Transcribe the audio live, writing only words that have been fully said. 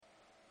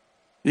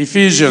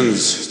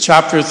Ephesians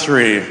chapter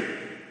 3,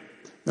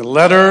 the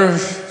letter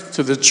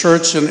to the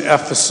church in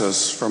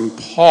Ephesus from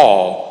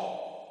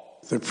Paul,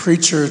 the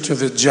preacher to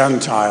the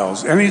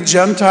Gentiles. Any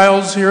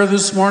Gentiles here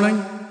this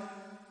morning?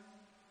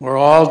 We're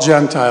all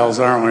Gentiles,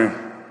 aren't we?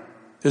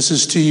 This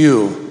is to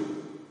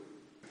you.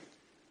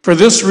 For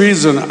this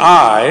reason,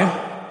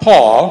 I,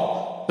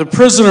 Paul, the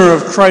prisoner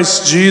of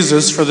Christ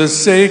Jesus, for the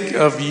sake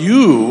of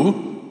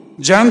you,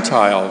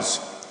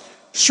 Gentiles.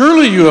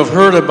 Surely you have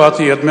heard about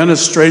the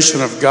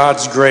administration of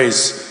God's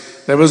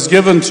grace that was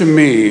given to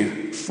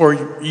me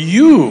for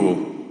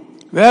you.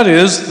 That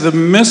is the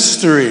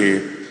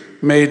mystery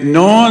made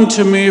known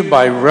to me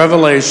by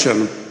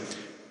revelation.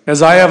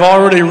 As I have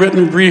already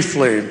written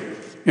briefly,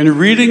 in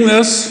reading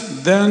this,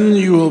 then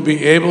you will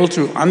be able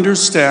to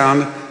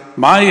understand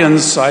my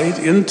insight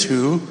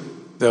into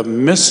the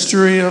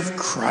mystery of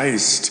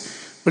Christ,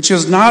 which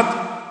was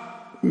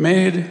not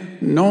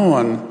made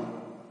known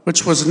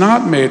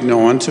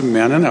to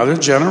men in other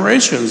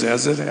generations,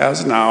 as it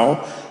has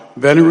now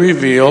been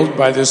revealed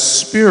by the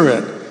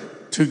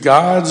Spirit to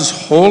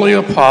God's holy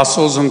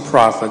apostles and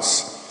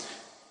prophets.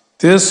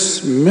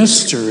 This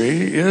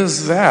mystery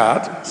is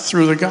that,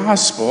 through the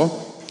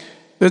gospel,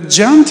 the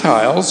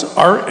Gentiles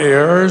are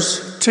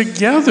heirs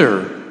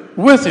together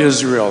with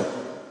Israel,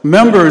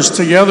 members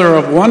together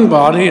of one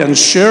body, and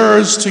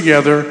sharers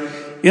together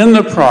in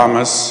the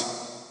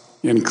promise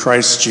in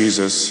Christ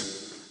Jesus.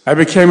 I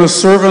became a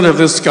servant of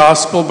this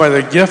gospel by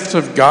the gift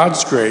of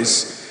God's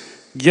grace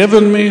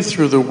given me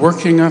through the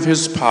working of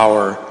his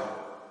power.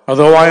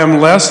 Although I am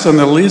less than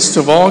the least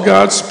of all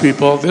God's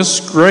people,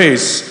 this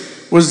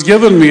grace was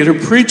given me to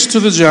preach to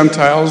the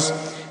Gentiles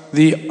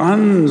the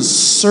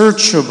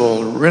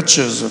unsearchable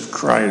riches of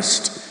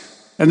Christ,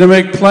 and to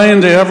make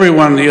plain to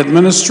everyone the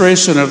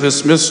administration of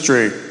this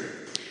mystery,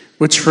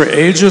 which for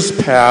ages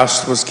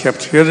past was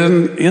kept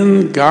hidden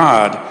in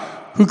God,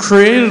 who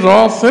created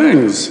all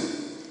things.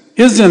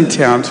 His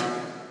intent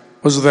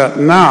was that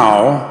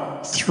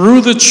now,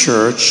 through the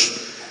church,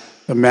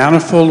 the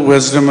manifold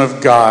wisdom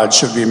of God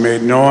should be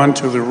made known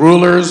to the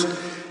rulers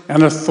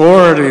and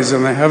authorities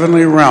in the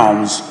heavenly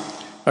realms,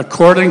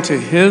 according to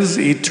his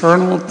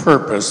eternal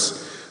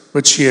purpose,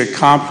 which he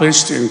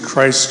accomplished in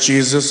Christ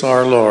Jesus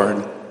our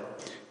Lord.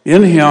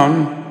 In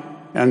him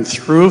and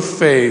through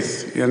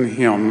faith in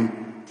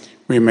him,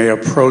 we may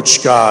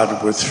approach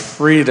God with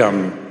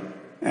freedom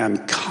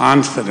and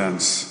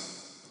confidence.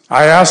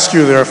 I ask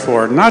you,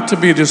 therefore, not to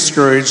be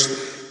discouraged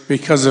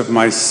because of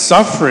my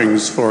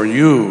sufferings for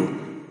you,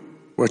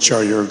 which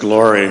are your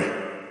glory.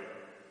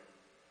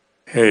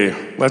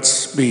 Hey,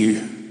 let's be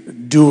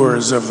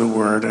doers of the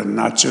word and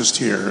not just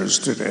hearers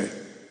today.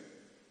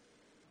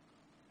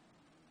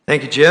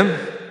 Thank you, Jim.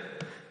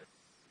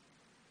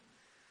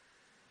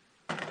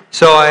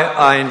 So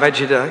I invite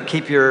you to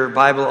keep your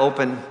Bible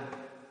open.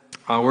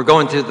 We're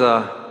going through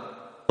the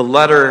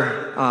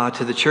letter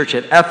to the church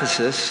at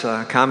Ephesus,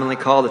 commonly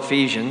called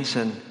Ephesians.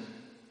 And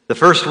the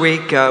first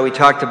week we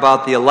talked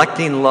about the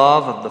electing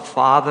love of the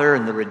Father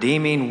and the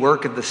redeeming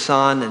work of the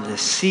Son and the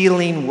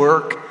sealing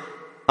work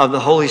of the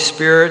Holy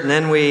Spirit. And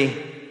then we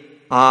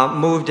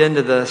moved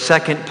into the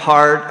second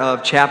part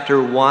of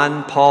chapter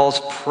 1,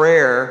 Paul's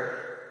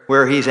prayer,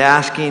 where he's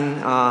asking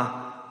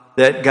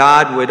that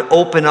God would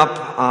open up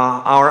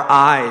our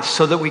eyes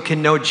so that we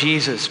can know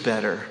Jesus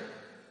better.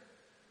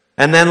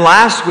 And then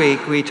last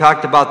week, we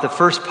talked about the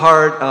first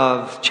part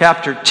of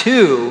chapter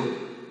 2,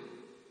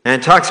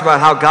 and it talks about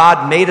how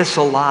God made us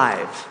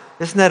alive.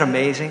 Isn't that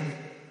amazing?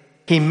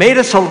 He made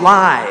us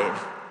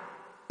alive,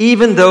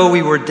 even though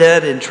we were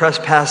dead in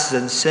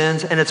trespasses and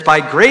sins, and it's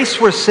by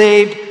grace we're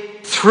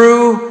saved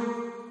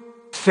through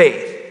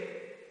faith.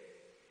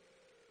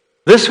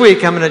 This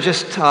week, I'm going to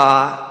just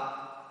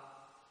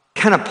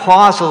kind of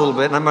pause a little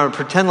bit, and I'm going to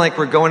pretend like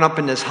we're going up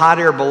in this hot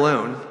air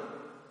balloon,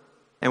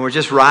 and we're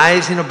just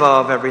rising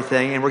above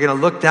everything, and we're going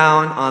to look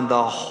down on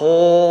the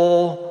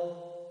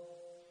whole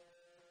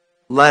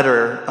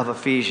letter of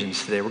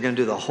Ephesians today. We're going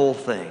to do the whole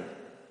thing.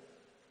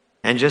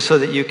 And just so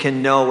that you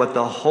can know what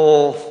the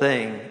whole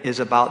thing is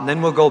about. And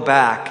then we'll go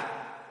back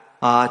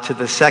to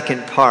the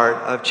second part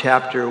of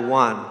chapter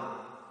 1.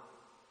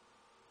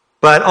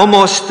 But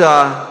almost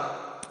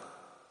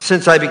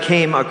since I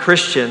became a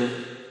Christian,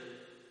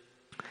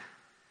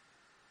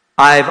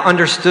 I've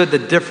understood the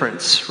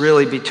difference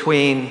really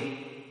between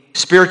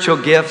spiritual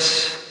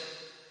gifts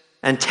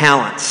and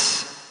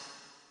talents.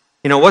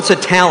 You know, what's a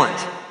talent?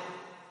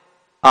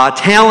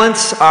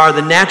 Talents are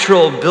the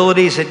natural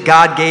abilities that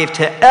God gave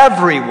to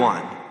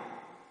everyone.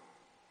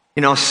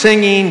 You know,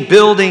 singing,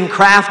 building,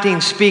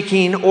 crafting,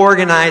 speaking,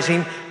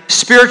 organizing.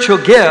 Spiritual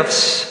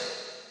gifts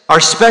are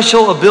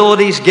special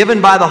abilities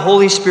given by the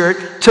Holy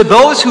Spirit to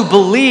those who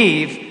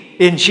believe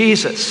in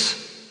Jesus.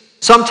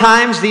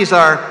 Sometimes these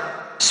are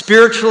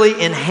spiritually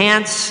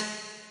enhanced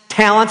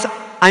talents.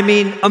 I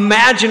mean,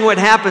 imagine what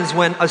happens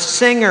when a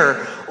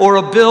singer or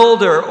a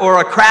builder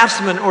or a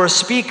craftsman or a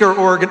speaker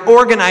or an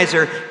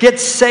organizer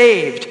gets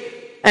saved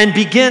and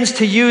begins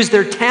to use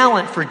their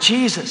talent for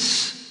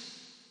Jesus.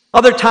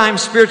 Other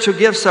times, spiritual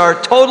gifts are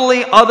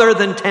totally other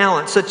than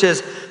talent, such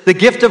as the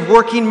gift of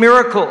working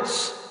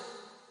miracles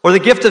or the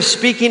gift of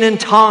speaking in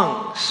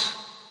tongues.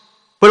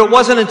 But it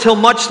wasn't until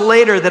much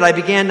later that I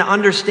began to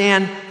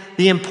understand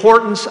the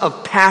importance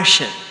of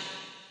passion.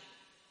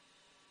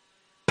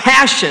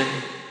 Passion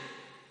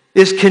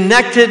is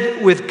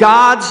connected with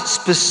God's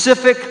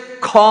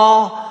specific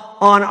call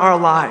on our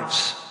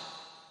lives.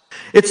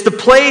 It's the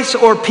place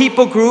or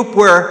people group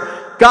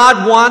where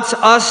God wants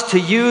us to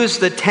use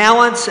the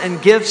talents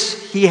and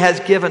gifts He has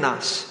given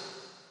us.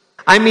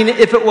 I mean,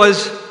 if it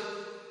was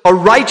a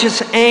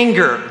righteous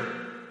anger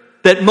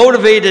that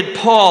motivated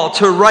Paul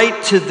to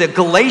write to the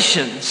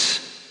Galatians,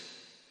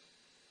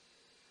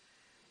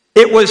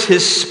 it was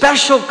his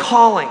special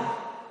calling,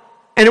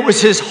 and it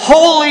was his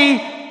holy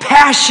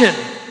passion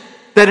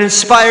that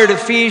inspired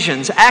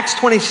Ephesians. Acts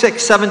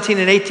 26, 17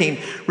 and 18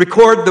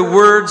 record the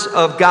words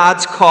of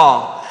God's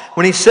call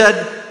when he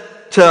said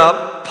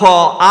to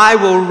Paul, I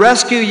will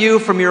rescue you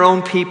from your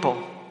own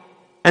people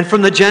and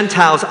from the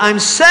Gentiles. I'm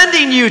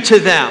sending you to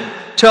them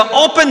to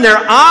open their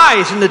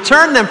eyes and to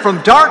turn them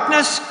from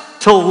darkness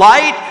to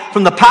light,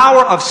 from the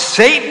power of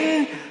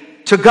Satan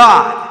to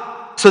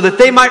God, so that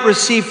they might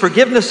receive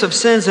forgiveness of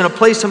sins and a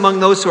place among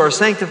those who are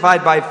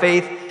sanctified by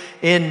faith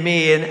in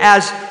me.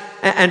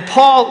 And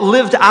Paul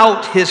lived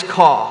out his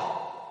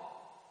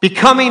call,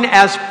 becoming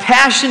as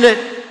passionate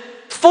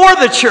for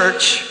the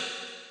church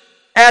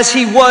as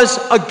he was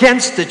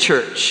against the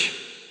church.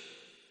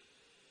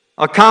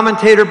 A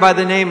commentator by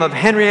the name of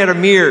Henrietta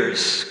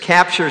Mears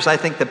captures, I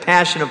think, the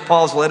passion of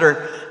Paul's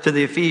letter to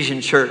the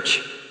Ephesian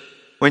church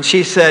when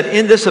she said,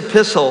 in this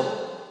epistle,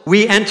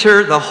 we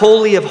enter the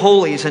Holy of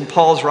Holies in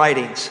Paul's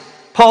writings.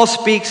 Paul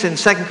speaks in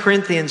 2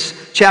 Corinthians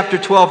chapter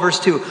 12, verse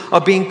 2,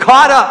 of being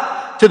caught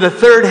up to the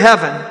third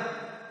heaven.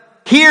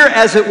 Here,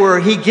 as it were,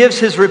 he gives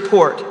his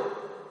report.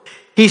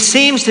 He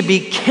seems to be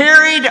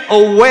carried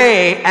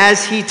away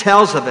as he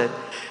tells of it.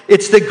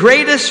 It's the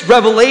greatest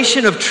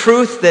revelation of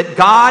truth that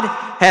God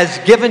has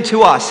given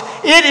to us.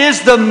 It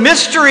is the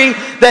mystery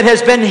that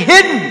has been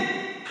hidden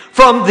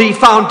from the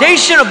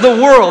foundation of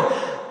the world.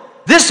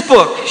 This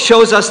book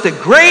shows us the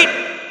great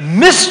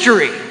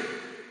mystery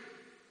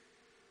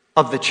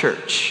of the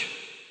church.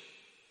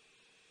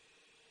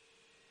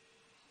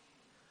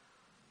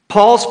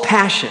 Paul's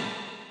passion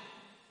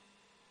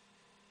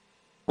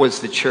was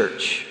the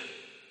church.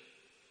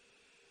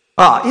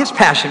 His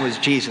passion was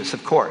Jesus,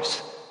 of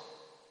course.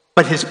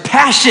 But his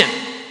passion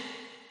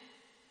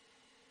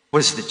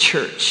was the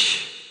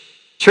church.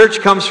 Church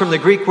comes from the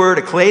Greek word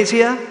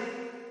ecclesia,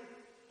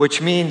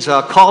 which means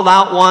called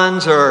out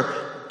ones or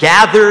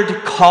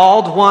gathered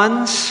called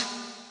ones.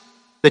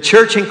 The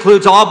church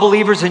includes all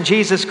believers in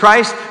Jesus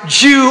Christ,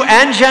 Jew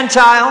and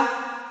Gentile,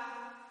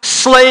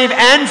 slave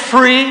and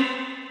free,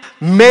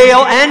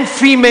 male and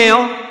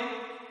female.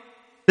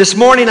 This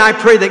morning I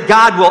pray that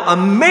God will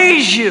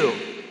amaze you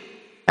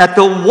at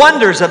the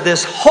wonders of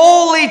this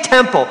holy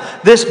temple,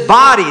 this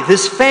body,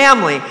 this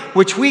family,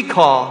 which we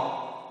call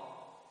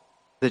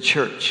the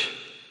church.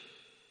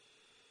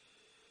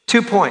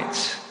 2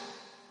 points.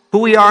 Who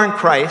we are in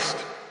Christ.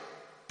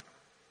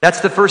 That's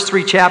the first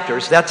 3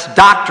 chapters. That's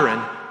doctrine.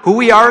 Who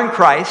we are in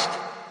Christ.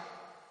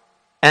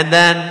 And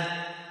then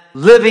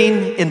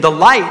living in the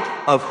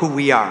light of who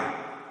we are.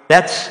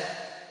 That's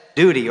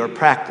duty or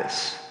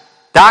practice.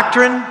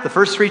 Doctrine, the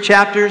first 3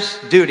 chapters.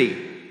 Duty,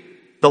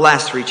 the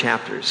last 3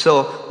 chapters.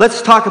 So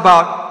let's talk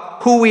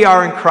about who we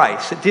are in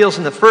Christ. It deals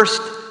in the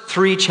first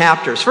 3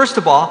 chapters. First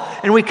of all,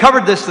 and we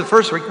covered this the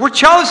first week, we're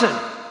chosen.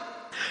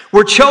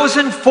 We're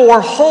chosen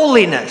for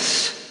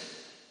holiness.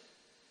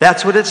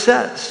 That's what it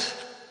says.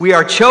 We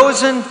are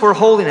chosen for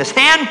holiness,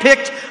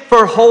 handpicked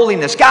for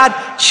holiness. God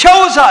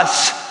chose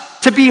us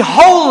to be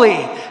holy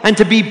and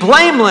to be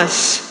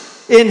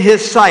blameless in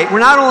His sight. We're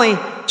not only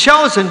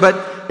chosen,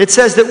 but it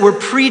says that we're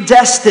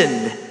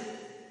predestined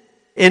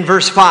in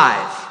verse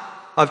 5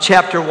 of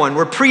chapter 1.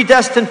 We're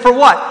predestined for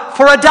what?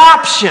 For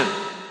adoption.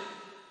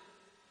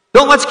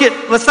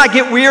 Let's not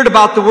get weird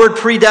about the word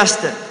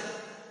predestined.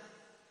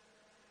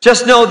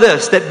 Just know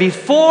this, that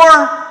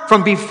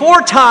from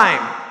before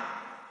time,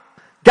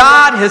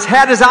 God has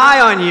had His eye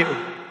on you.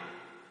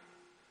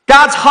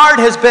 God's heart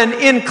has been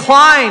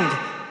inclined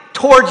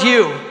toward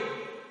you.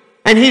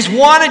 And He's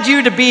wanted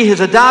you to be His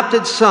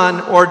adopted son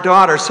or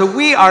daughter. So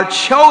we are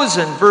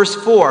chosen, verse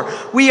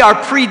 4. We are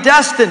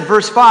predestined,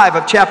 verse 5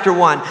 of chapter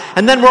 1.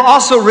 And then we're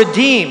also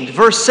redeemed,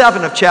 verse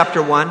 7 of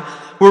chapter 1.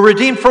 We're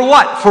redeemed for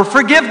what? For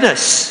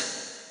forgiveness.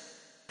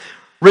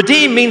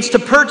 Redeem means to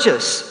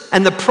purchase.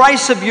 And the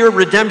price of your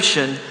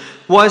redemption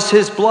was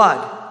His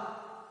blood.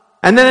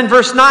 And then in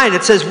verse 9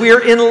 it says we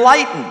are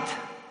enlightened.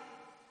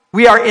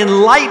 We are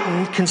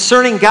enlightened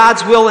concerning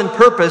God's will and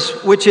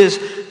purpose, which is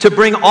to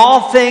bring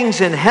all things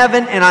in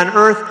heaven and on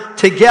earth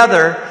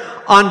together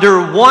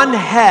under one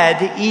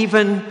head,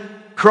 even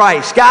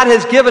Christ. God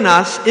has given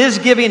us, is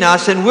giving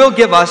us, and will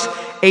give us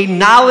a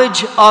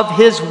knowledge of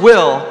His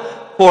will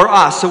for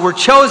us. So we're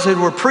chosen,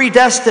 we're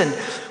predestined,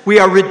 we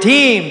are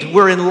redeemed,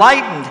 we're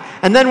enlightened,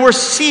 and then we're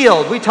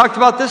sealed. We talked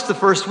about this the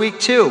first week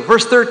too.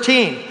 Verse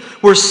 13.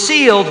 We're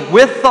sealed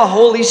with the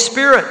Holy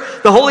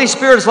Spirit. The Holy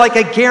Spirit is like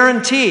a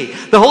guarantee.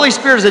 The Holy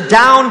Spirit is a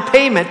down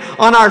payment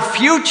on our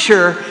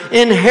future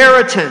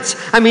inheritance.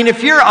 I mean,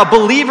 if you're a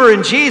believer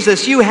in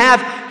Jesus, you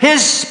have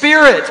His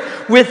Spirit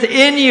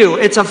within you.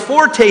 It's a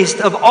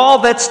foretaste of all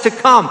that's to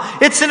come.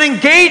 It's an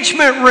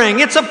engagement ring.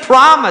 It's a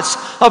promise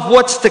of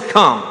what's to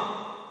come.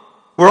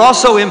 We're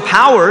also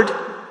empowered.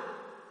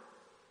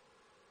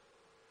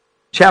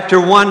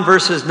 Chapter 1,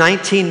 verses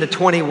 19 to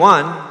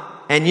 21.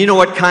 And you know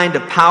what kind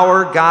of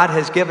power God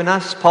has given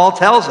us? Paul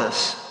tells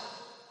us.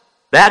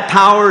 That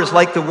power is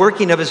like the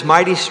working of His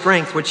mighty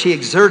strength, which He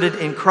exerted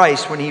in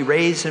Christ when He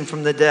raised Him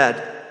from the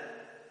dead.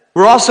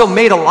 We're also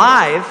made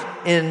alive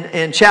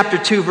in chapter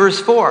 2,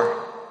 verse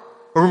 4.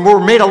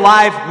 We're made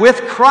alive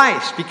with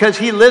Christ. Because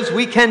He lives,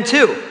 we can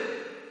too.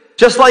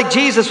 Just like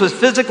Jesus was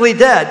physically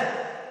dead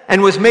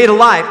and was made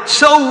alive,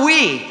 so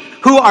we,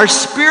 who are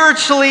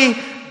spiritually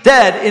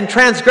dead in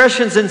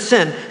transgressions and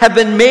sin, have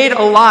been made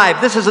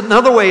alive. This is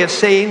another way of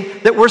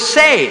saying that we're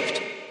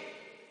saved.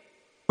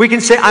 We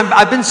can say,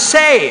 I've been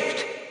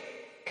saved.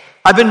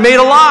 I've been made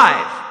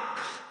alive.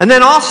 And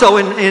then also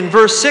in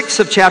verse 6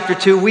 of chapter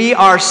 2, we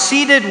are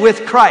seated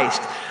with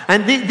Christ.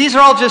 And these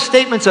are all just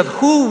statements of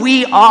who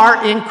we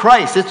are in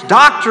Christ. It's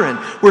doctrine.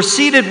 We're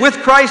seated with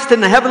Christ in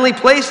the heavenly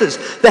places.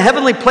 The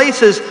heavenly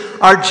places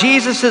are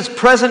Jesus'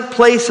 present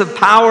place of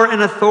power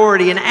and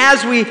authority. And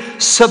as we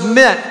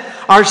submit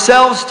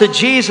ourselves to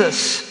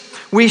Jesus,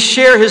 we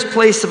share His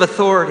place of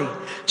authority.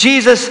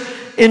 Jesus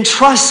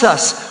entrusts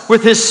us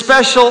with His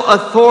special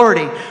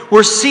authority.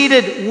 We're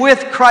seated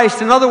with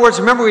Christ. In other words,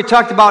 remember we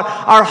talked about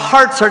our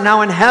hearts are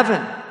now in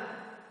heaven.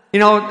 You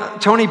know,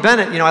 Tony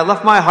Bennett, I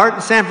left my heart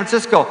in San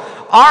Francisco.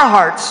 Our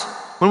hearts,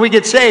 when we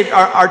get saved,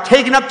 are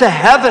taken up to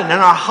heaven, and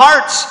our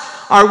hearts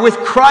are with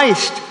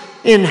Christ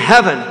in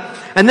heaven.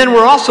 And then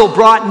we're also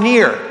brought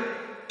near.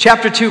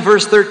 Chapter 2,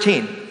 verse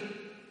 13.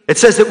 It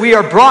says that we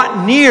are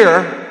brought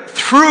near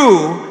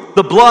through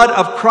the blood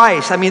of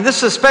Christ. I mean, this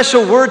is a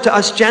special word to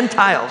us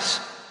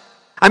Gentiles.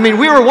 I mean,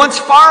 we were once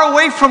far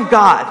away from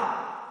God.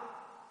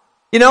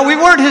 We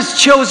weren't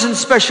His chosen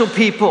special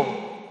people.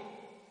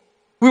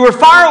 We were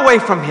far away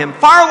from Him,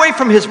 far away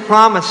from His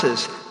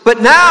promises.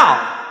 But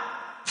now,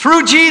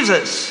 through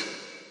Jesus,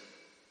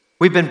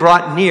 we've been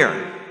brought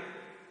near.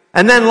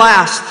 And then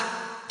last,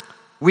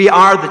 we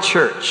are the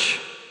church.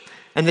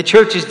 And the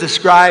church is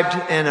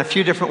described in a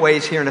few different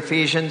ways here in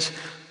Ephesians.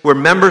 We're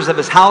members of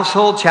His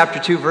household, chapter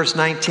 2, verse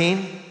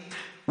 19.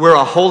 We're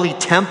a holy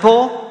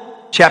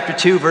temple, chapter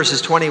 2,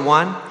 verses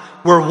 21.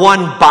 We're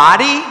one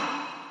body,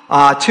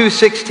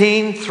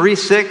 2:16,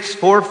 3:6,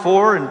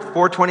 4:4, and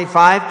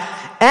 4:25.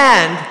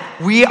 And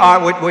we are,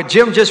 what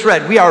Jim just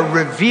read, we are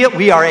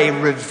a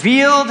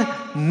revealed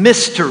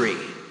mystery.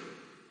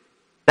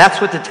 That's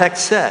what the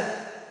text said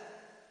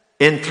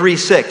in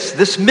 3:6.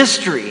 This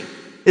mystery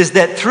is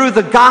that through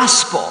the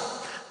gospel,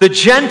 the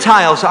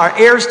Gentiles are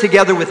heirs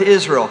together with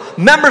Israel,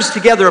 members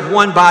together of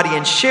one body,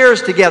 and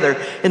shares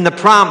together in the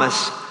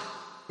promise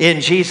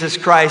in Jesus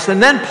Christ.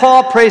 And then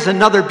Paul prays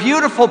another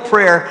beautiful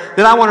prayer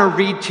that I want to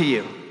read to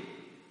you.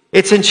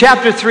 It's in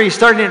chapter 3,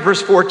 starting at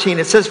verse 14.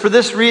 It says, "For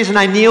this reason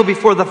I kneel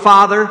before the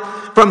Father,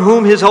 from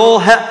whom His whole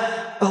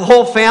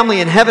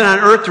family in heaven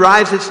and earth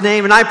derives its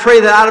name. And I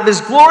pray that out of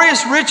His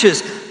glorious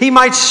riches He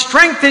might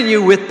strengthen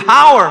you with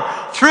power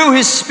through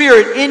His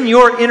Spirit in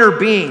your inner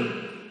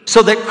being,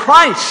 so that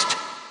Christ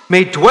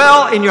may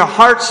dwell in your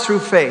hearts through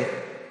faith.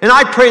 And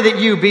I pray that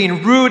you,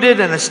 being rooted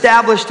and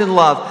established in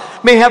love,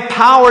 may have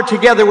power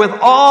together with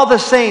all the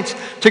saints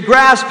to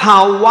grasp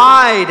how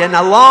wide and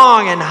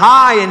long and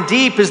high and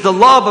deep is the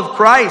love of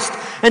Christ,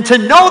 and to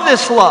know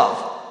this love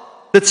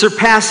that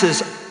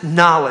surpasses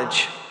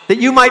knowledge, that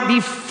you might be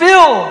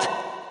filled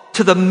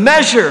to the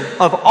measure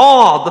of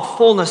all the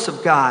fullness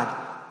of God.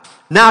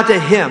 Now to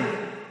Him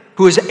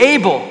who is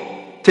able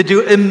to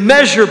do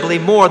immeasurably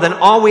more than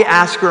all we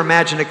ask or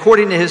imagine,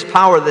 according to His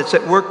power that's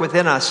at work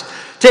within us.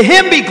 To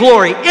Him be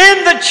glory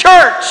in the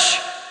church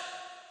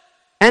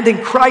and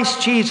in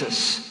Christ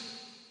Jesus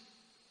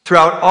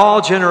throughout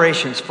all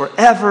generations,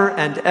 forever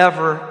and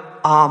ever.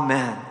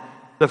 Amen."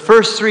 The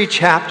first 3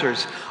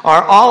 chapters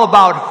are all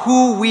about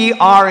who we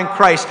are in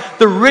Christ,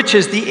 the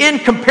riches, the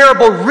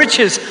incomparable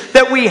riches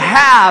that we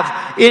have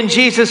in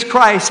Jesus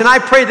Christ. And I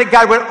pray that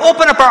God would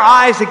open up our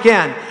eyes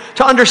again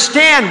to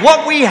understand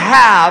what we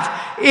have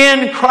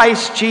in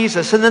Christ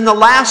Jesus. And then the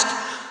last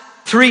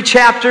 3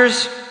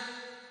 chapters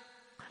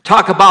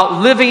talk about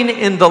living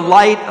in the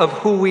light of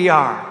who we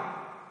are.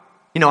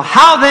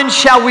 How then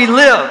shall we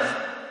live?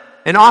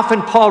 And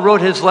often Paul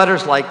wrote his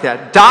letters like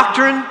that.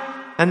 Doctrine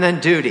and then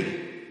duty.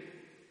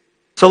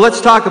 So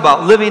let's talk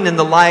about living in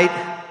the light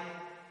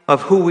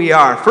of who we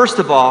are. First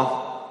of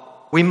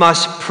all, we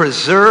must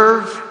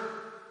preserve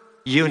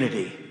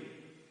unity.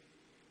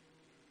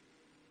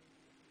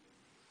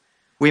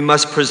 We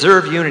must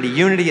preserve unity.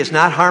 Unity is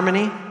not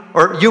harmony,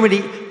 or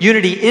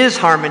unity is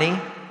harmony,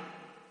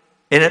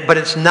 but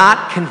it's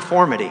not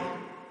conformity.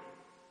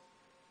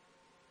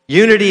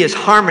 Unity is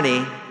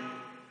harmony,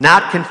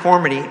 not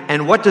conformity.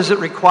 And what does it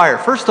require?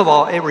 First of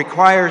all, it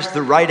requires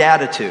the right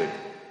attitude.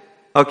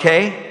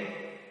 Okay?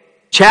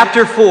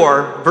 Chapter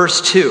 4,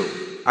 verse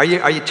 2. Are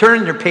you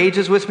turning your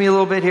pages with me a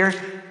little bit here?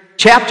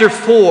 Chapter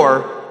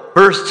 4,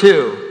 verse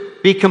 2.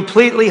 Be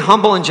completely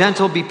humble and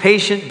gentle. Be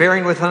patient,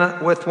 bearing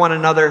with one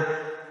another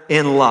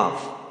in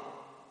love.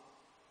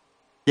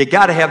 You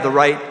got to have the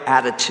right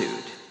attitude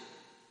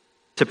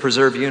to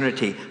preserve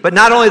unity. But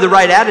not only the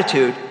right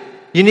attitude,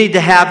 you need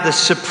to have the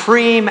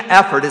supreme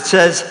effort. It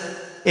says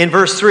in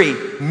verse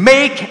 3,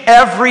 make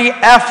every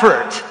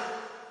effort.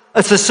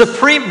 It's a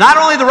supreme, not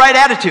only the right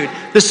attitude,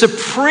 the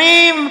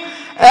supreme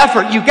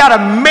effort. You've got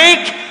to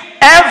make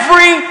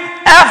every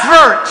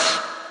effort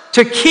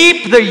to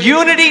keep the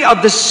unity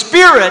of the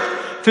Spirit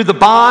through the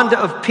bond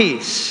of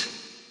peace.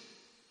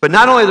 But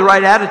not only the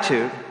right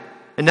attitude,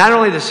 and not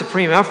only the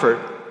supreme effort,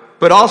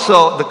 but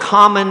also the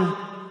common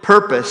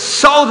purpose.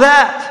 So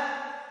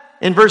that,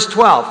 in verse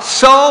 12,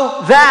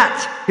 so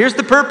that, here's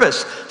the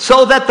purpose,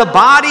 so that the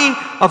body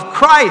of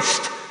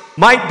Christ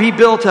might be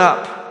built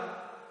up.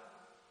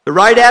 The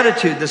right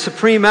attitude, the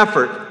supreme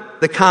effort,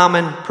 the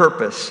common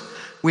purpose.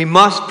 We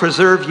must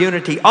preserve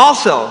unity.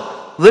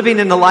 Also, living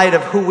in the light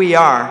of who we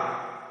are,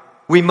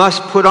 we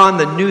must put on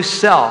the new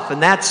self.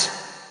 And that's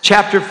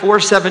chapter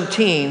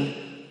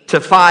 4:17 to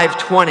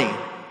 5:20.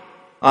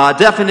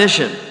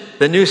 Definition,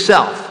 the new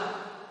self.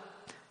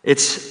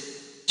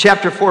 It's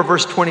chapter 4,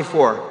 verse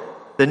 24.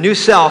 The new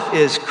self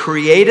is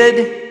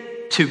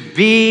created to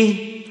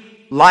be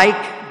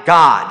like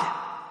God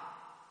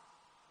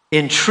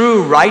in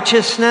true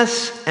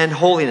righteousness and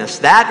holiness.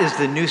 That is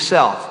the new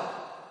self.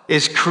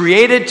 Is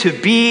created to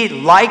be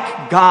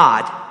like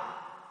God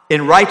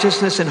in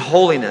righteousness and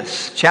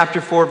holiness. Chapter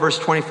 4, verse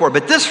 24.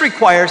 But this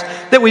requires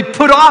that we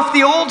put off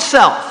the old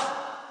self.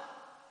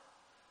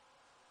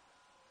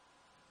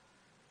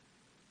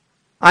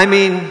 I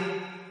mean,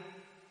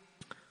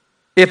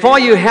 if all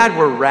you had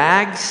were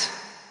rags,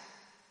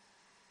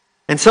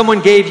 and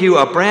someone gave you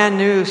a brand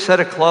new set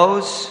of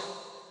clothes,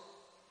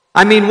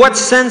 I mean, what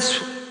sense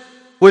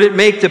would it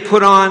make to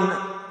put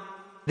on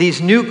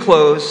these new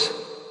clothes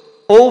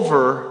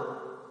over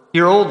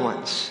your old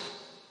ones?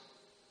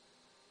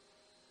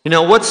 You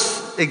know,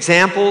 what's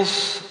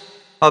examples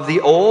of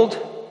the old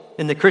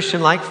in the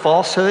Christian life?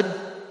 Falsehood,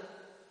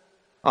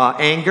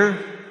 anger,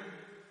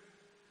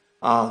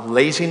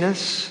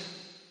 laziness,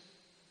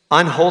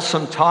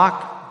 unwholesome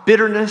talk,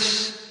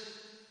 bitterness,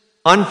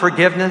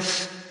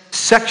 unforgiveness,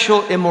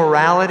 sexual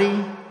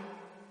immorality,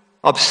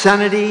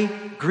 obscenity,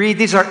 greed.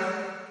 These are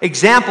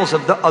examples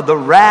of the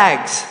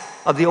rags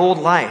of the old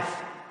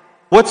life.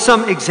 What's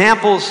some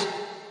examples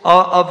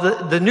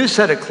of the new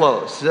set of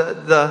clothes?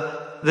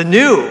 The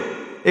new,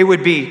 it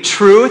would be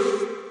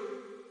truth,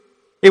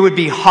 it would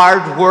be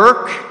hard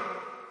work,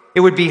 it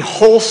would be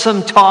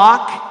wholesome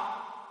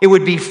talk, it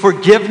would be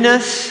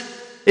forgiveness,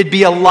 it'd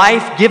be a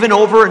life given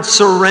over and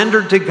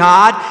surrendered to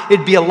God,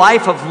 it'd be a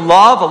life of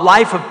love, a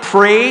life of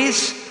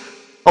praise,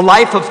 a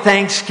life of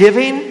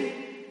thanksgiving.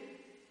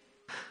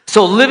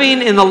 So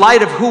living in the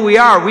light of who we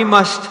are, we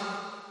must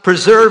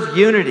preserve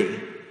unity.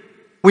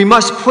 We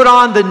must put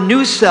on the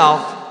new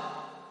self,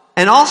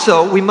 and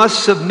also we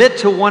must submit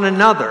to one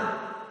another.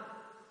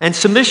 And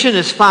submission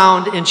is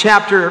found in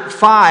chapter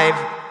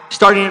 5,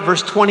 starting at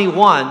verse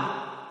 21,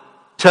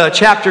 to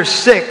chapter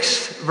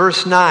 6,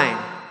 verse 9.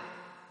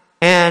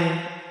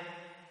 And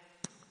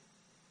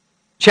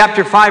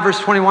chapter 5, verse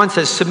 21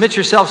 says, submit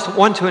yourselves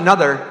one to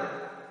another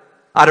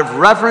out of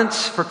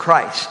reverence for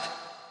Christ.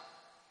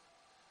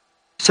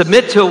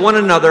 Submit to one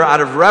another out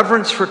of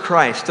reverence for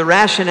Christ. The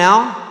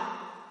rationale,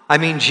 I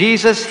mean,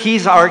 Jesus,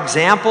 he's our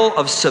example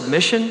of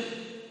submission.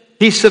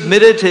 He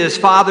submitted to his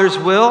Father's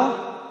will,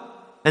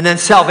 and then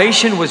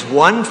salvation was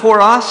won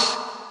for us.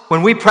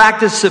 When we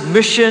practice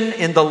submission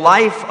in the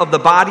life of the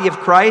body of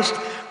Christ,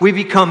 we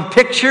become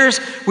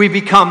pictures, we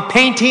become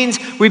paintings,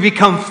 we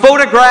become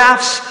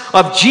photographs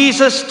of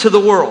Jesus to the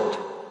world.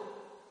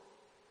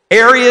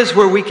 Areas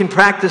where we can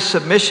practice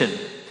submission.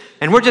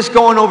 And we're just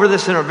going over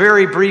this in a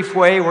very brief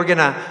way. We're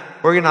gonna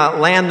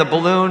land the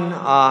balloon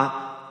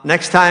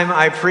next time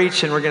I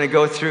preach, and we're gonna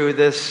go through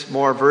this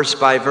more verse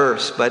by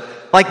verse. But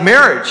like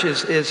marriage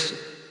is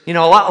you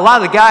know, a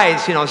lot of the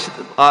guys, you know,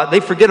 they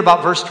forget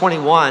about verse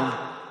 21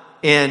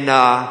 in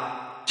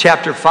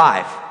chapter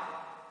 5,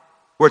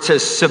 where it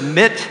says,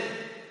 submit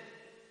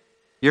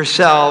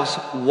yourselves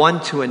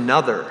one to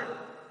another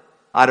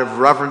out of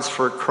reverence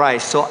for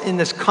Christ. So in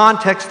this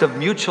context of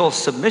mutual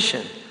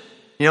submission,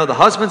 you know, the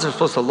husbands are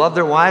supposed to love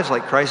their wives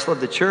like Christ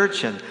loved the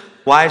church, and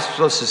wives are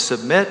supposed to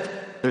submit.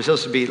 There's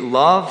supposed to be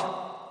love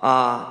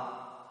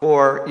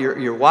for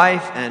your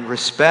wife and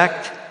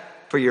respect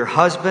for your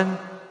husband.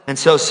 And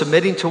so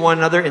submitting to one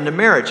another in the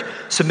marriage,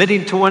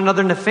 submitting to one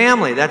another in the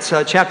family. That's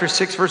chapter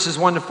 6, verses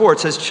 1 to 4. It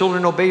says,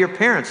 children, obey your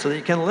parents so that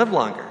you can live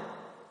longer.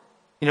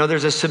 You know,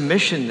 there's a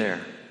submission there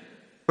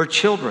for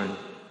children.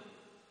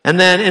 And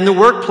then in the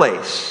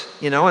workplace,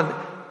 you know,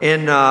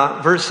 in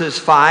verses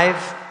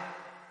 5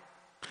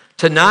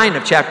 to 9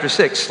 of chapter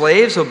 6,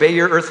 slaves, obey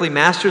your earthly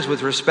masters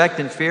with respect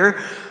and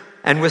fear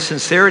and with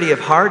sincerity of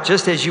heart,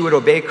 just as you would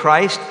obey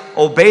Christ.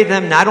 Obey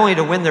them not only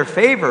to win their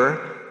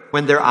favor,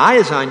 when their eye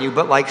is on you,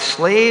 but like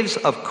slaves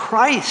of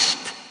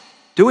Christ,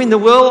 doing the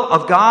will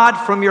of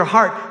God from your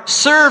heart.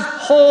 Serve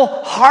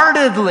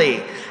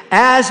wholeheartedly,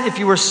 as if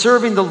you were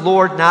serving the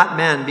Lord, not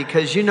men,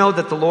 because you know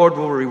that the Lord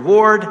will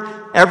reward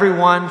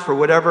everyone for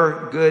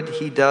whatever good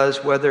he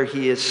does, whether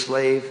he is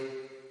slave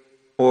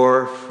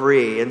or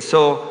free. And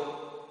so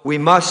we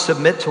must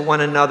submit to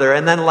one another.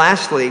 And then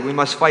lastly, we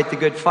must fight the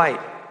good fight.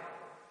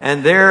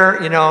 And there,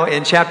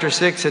 in chapter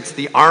 6, it's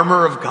the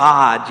armor of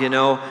God,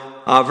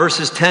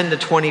 verses 10 to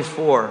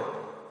 24.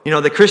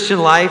 The Christian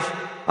life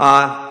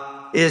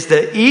is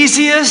the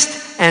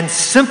easiest and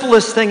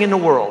simplest thing in the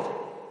world.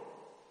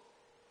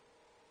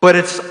 But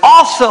it's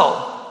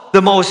also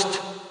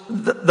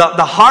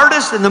the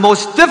hardest and the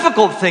most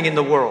difficult thing in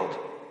the world.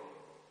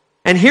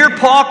 And here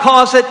Paul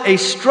calls it a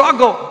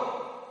struggle.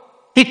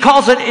 He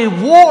calls it a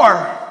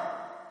war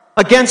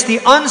against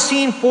the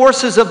unseen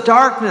forces of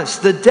darkness,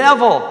 the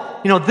devil,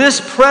 this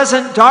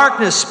present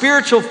darkness,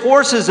 spiritual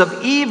forces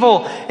of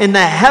evil in the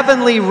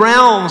heavenly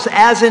realms.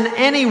 As in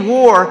any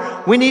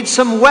war, we need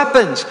some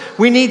weapons.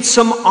 We need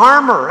some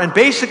armor. And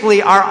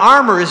basically, our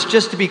armor is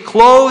just to be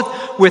clothed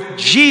with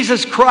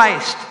Jesus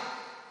Christ.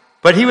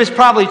 But he was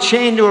probably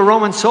chained to a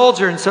Roman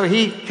soldier, and so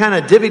he kind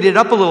of divvied it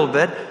up a little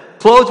bit.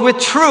 Clothed with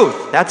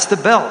truth, that's the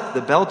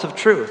belt of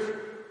truth.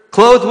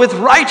 Clothed with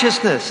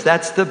righteousness,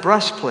 that's the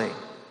breastplate.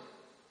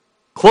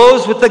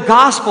 Clothed with the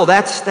gospel,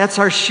 that's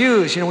our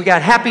shoes. We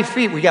got happy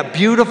feet, we got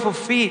beautiful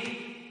feet.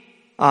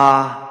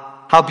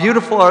 How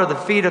beautiful are the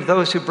feet of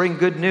those who bring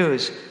good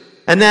news.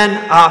 And then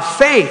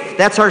faith,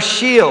 that's our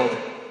shield.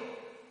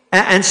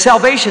 And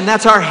salvation,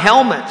 that's our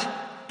helmet.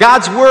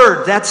 God's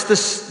word, that's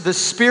the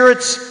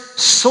Spirit's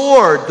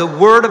sword, the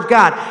word of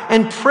God.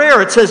 And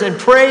prayer, it says, and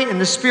pray in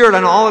the Spirit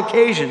on all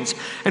occasions,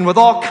 and with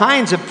all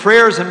kinds of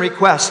prayers and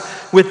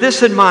requests. With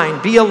this in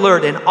mind, be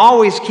alert and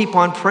always keep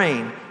on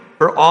praying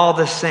for all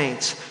the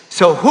saints.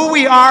 So who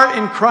we are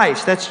in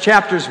Christ, that's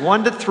chapters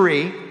 1 to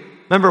 3.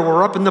 Remember,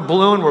 we're up in the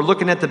balloon, we're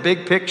looking at the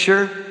big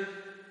picture.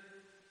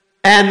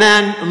 And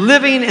then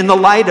living in the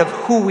light of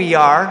who we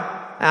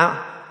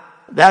are,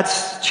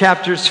 that's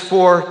chapters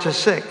 4 to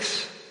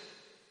 6.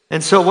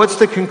 And so what's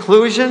the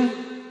conclusion?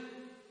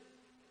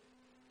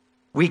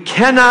 We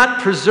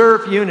cannot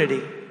preserve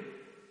unity.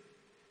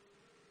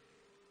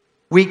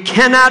 We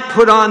cannot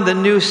put on the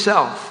new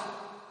self.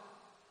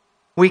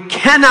 We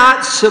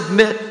cannot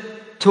submit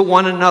to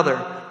one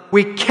another.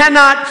 We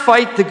cannot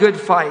fight the good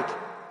fight.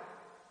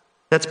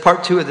 That's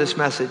part 2 of this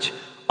message.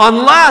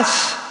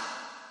 Unless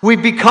we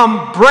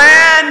become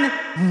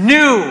brand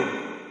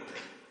new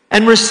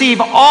and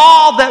receive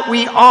all that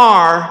we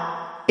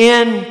are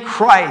in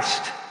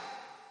Christ.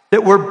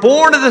 That we're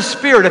born of the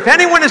Spirit. If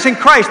anyone is in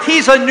Christ,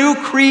 he's a new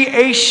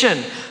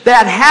creation.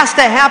 That has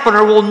to happen,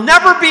 or we'll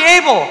never be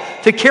able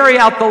to carry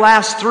out the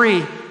last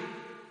 3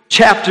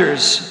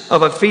 chapters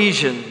of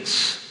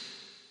Ephesians.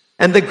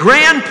 And the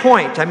grand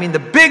point,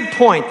 the big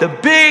point, the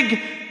big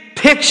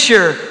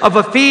picture of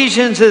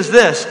Ephesians is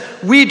this: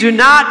 we do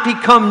not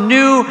become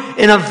new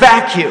in a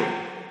vacuum.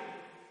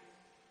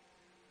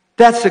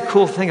 That's the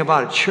cool thing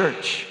about a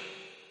church.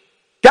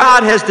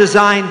 God has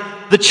designed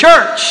the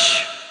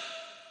church.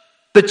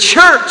 The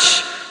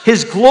church,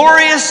 his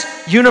glorious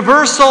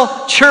universal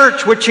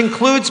church, which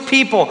includes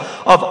people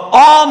of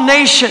all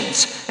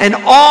nations and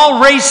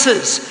all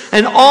races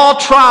and all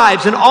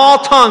tribes and all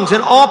tongues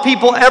and all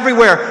people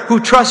everywhere who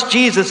trust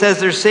Jesus as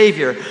their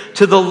Savior,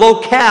 to the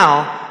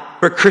locale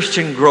for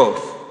Christian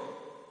growth.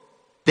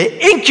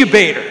 The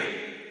incubator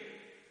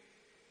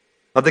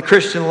of the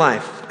Christian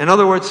life. In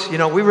other words, we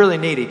really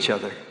need each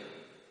other.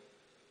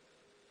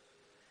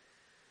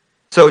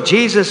 So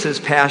Jesus'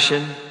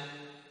 passion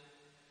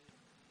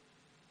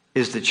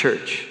is the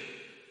church.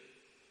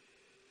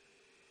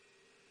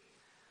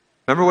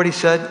 Remember what he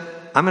said?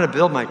 I'm going to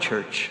build my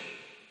church,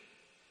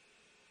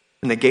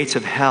 and the gates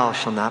of hell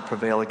shall not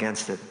prevail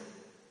against it.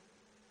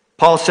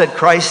 Paul said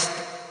Christ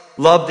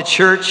loved the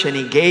church, and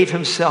he gave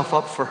himself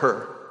up for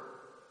her.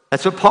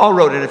 That's what Paul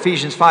wrote in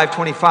Ephesians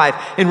 5:25.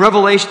 In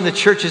Revelation, the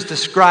church is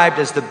described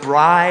as the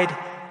bride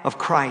of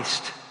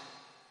Christ.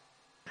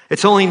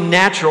 It's only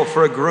natural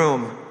for a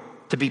groom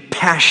to be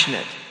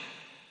passionate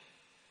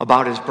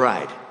about his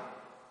bride.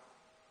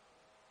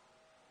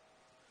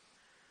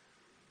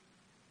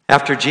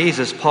 After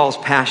Jesus, Paul's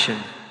passion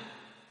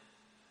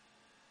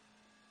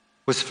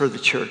was for the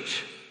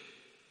church.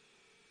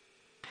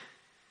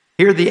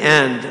 Hear the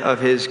end of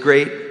his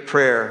great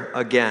prayer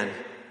again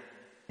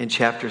in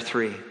chapter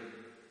 3.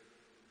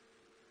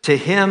 To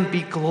him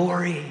be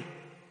glory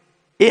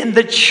in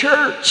the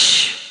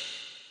church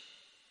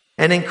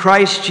and in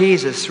Christ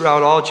Jesus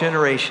throughout all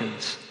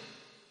generations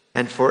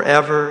and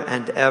forever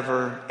and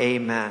ever.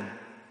 Amen.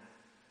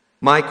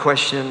 My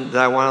question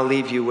that I want to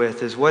leave you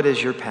with is, what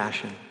is your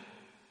passion?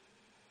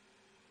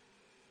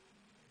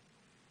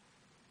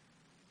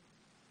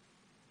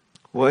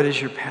 What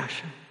is your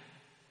passion?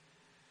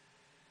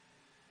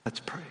 Let's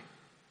pray.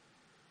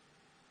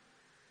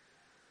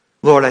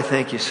 Lord, I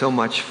thank you so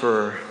much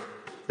for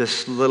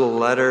this little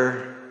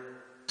letter,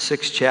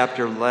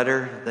 6-chapter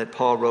letter that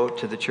Paul wrote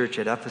to the church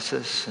at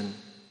Ephesus. And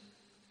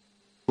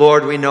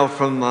Lord, we know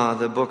from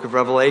the book of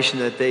Revelation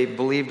that they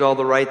believed all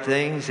the right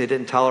things. They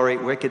didn't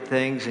tolerate wicked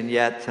things, and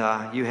yet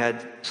you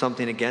had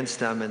something against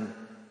them, and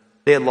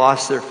they had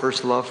lost their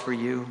first love for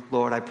you.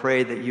 Lord, I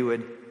pray that you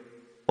would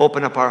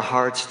open up our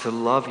hearts to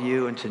love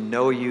you and to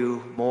know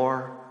you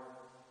more.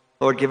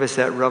 Lord, give us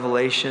that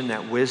revelation,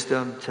 that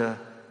wisdom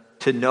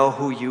to know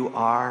who you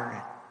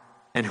are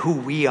and who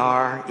we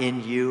are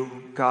in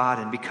you, God.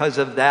 And because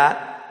of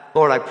that,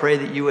 Lord, I pray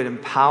that you would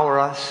empower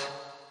us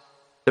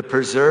to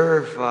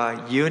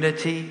preserve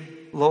unity,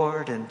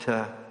 Lord, and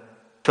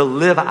to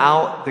live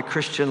out the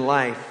Christian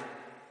life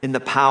in the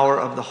power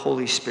of the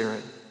Holy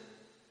Spirit,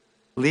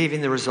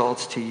 leaving the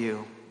results to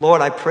you. Lord,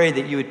 I pray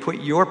that you would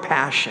put your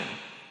passion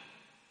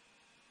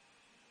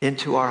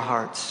into our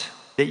hearts,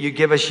 that you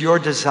give us your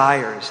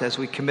desires as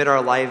we commit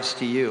our lives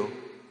to you.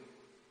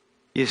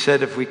 You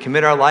said if we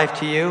commit our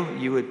life to you,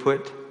 you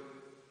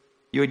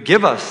would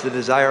give us the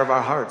desire of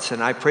our hearts.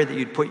 And I pray that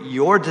you'd put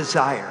your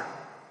desire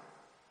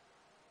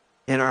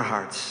in our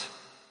hearts,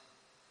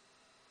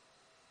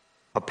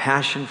 a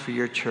passion for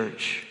your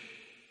church,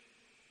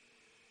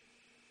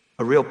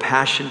 a real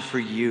passion for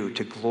you,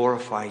 to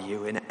glorify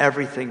you in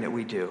everything that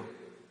we do.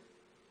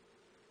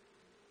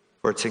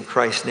 For it's in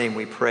Christ's name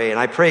we pray. And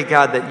I pray,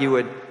 God, that you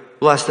would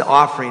bless the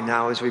offering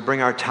now as we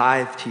bring our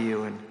tithe to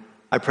you. And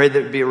I pray that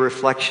it would be a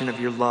reflection of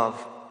your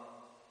love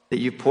that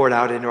you poured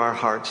out into our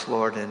hearts,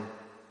 Lord, and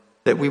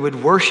that we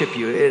would worship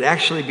you. It'd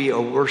actually be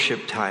a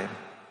worship time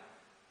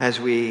as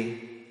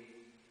we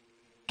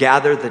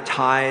gather the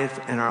tithe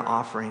and our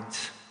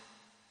offerings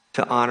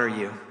to honor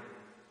you,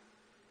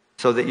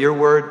 so that your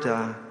word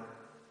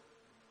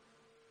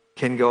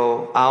can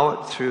go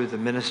out through the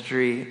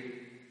ministry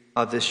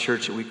of this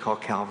church that we call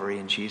Calvary,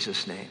 in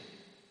Jesus' name.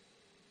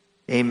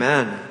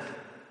 Amen.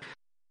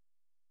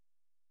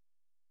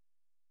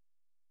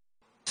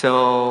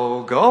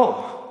 So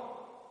go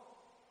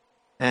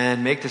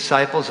and make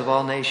disciples of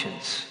all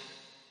nations,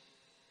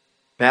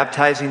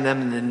 baptizing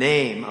them in the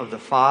name of the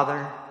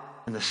Father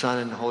and the Son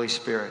and the Holy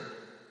Spirit,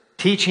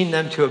 teaching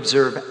them to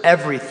observe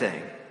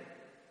everything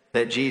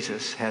that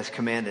Jesus has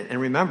commanded. And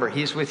remember,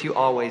 he's with you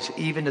always,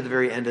 even to the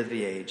very end of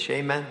the age.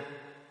 Amen.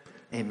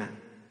 Amen.